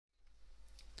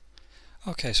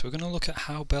Okay, so we're going to look at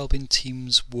how Belbin team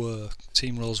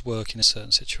roles work in a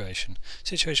certain situation. The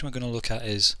situation we're going to look at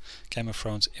is Game of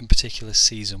Thrones, in particular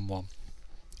Season 1.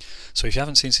 So if you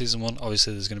haven't seen Season 1,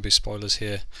 obviously there's going to be spoilers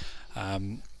here.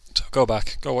 So go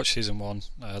back, go watch Season 1,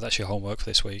 that's your homework for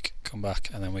this week. Come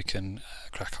back and then we can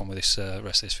crack on with this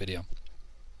rest of this video.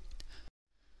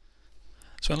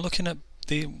 So when looking at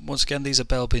once again, these are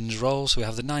Belbin's roles. So we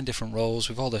have the 9 different roles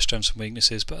with all their strengths and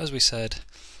weaknesses, but as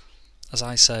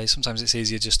I say, sometimes it's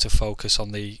easier just to focus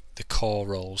on the core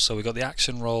roles. So we've got the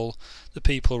action role, the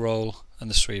people role, and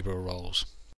the cerebral roles.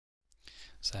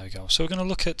 So there we go. So we're going to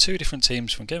look at 2 different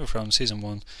teams from Game of Thrones Season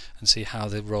 1 and see how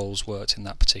the roles worked in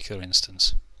that particular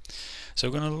instance. So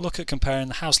we're going to look at comparing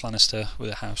the House Lannister with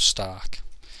the House Stark.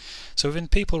 So within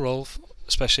people role,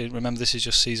 especially, remember this is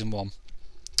just Season 1,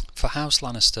 for House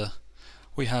Lannister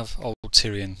we have old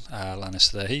Tyrion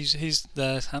Lannister there. He's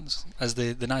there as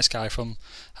the nice guy from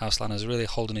House Lannister, really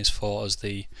holding his fort as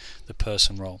the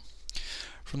person role.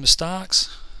 From the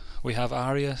Starks we have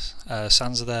Arya,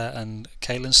 Sansa there, and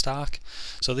Catelyn Stark.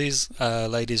 So these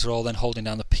ladies are all then holding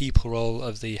down the people role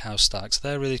of the House Starks.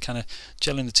 They're really kind of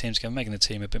gelling the team together, making the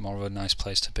team a bit more of a nice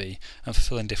place to be, and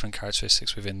fulfilling different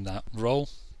characteristics within that role.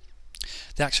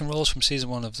 The action roles from Season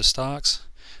 1 of the Starks.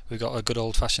 We've got a good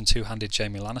old-fashioned two-handed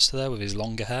Jaime Lannister there with his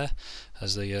longer hair.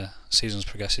 As the seasons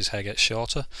progress, his hair gets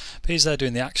shorter. But he's there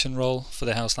doing the action role for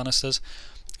the House Lannisters.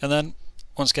 And then,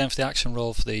 once again, for the action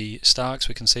role for the Starks,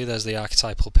 we can see there's the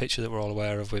archetypal picture that we're all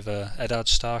aware of with Eddard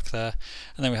Stark there.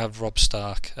 And then we have Robb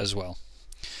Stark as well.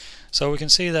 So we can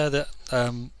see there that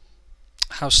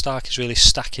House Stark is really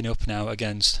stacking up now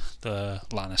against the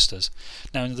Lannisters.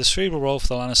 Now, in the cerebral role for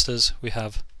the Lannisters, we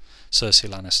have Cersei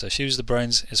Lannister. She was the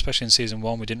brains, especially in Season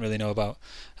 1. We didn't really know about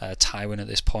Tywin at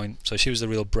this point, so she was the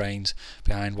real brains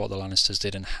behind what the Lannisters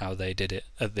did and how they did it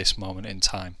at this moment in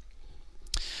time.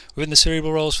 Within the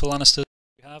cerebral roles for Lannisters,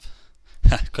 we have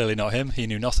clearly not him. He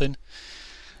knew nothing,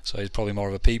 so he's probably more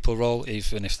of a people role,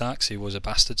 even if that, 'cause he was a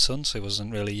bastard son, so he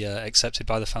wasn't really accepted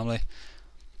by the family.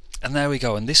 And there we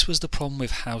go, and this was the problem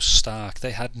with House Stark.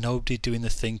 They had nobody doing the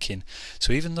thinking.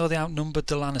 So even though they outnumbered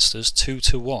the Lannisters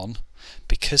 2-1,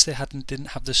 because they didn't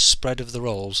have the spread of the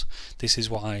roles, this is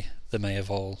why they may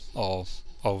have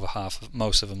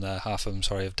most of them there, half of them,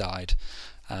 sorry, have died.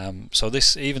 So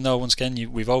this, even though once again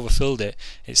we've overfilled it,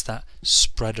 it's that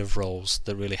spread of roles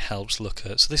that really helps look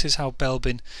at. So this is how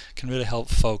Belbin can really help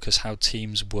focus how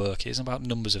teams work. It isn't about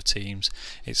numbers of teams,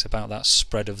 it's about that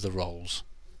spread of the roles.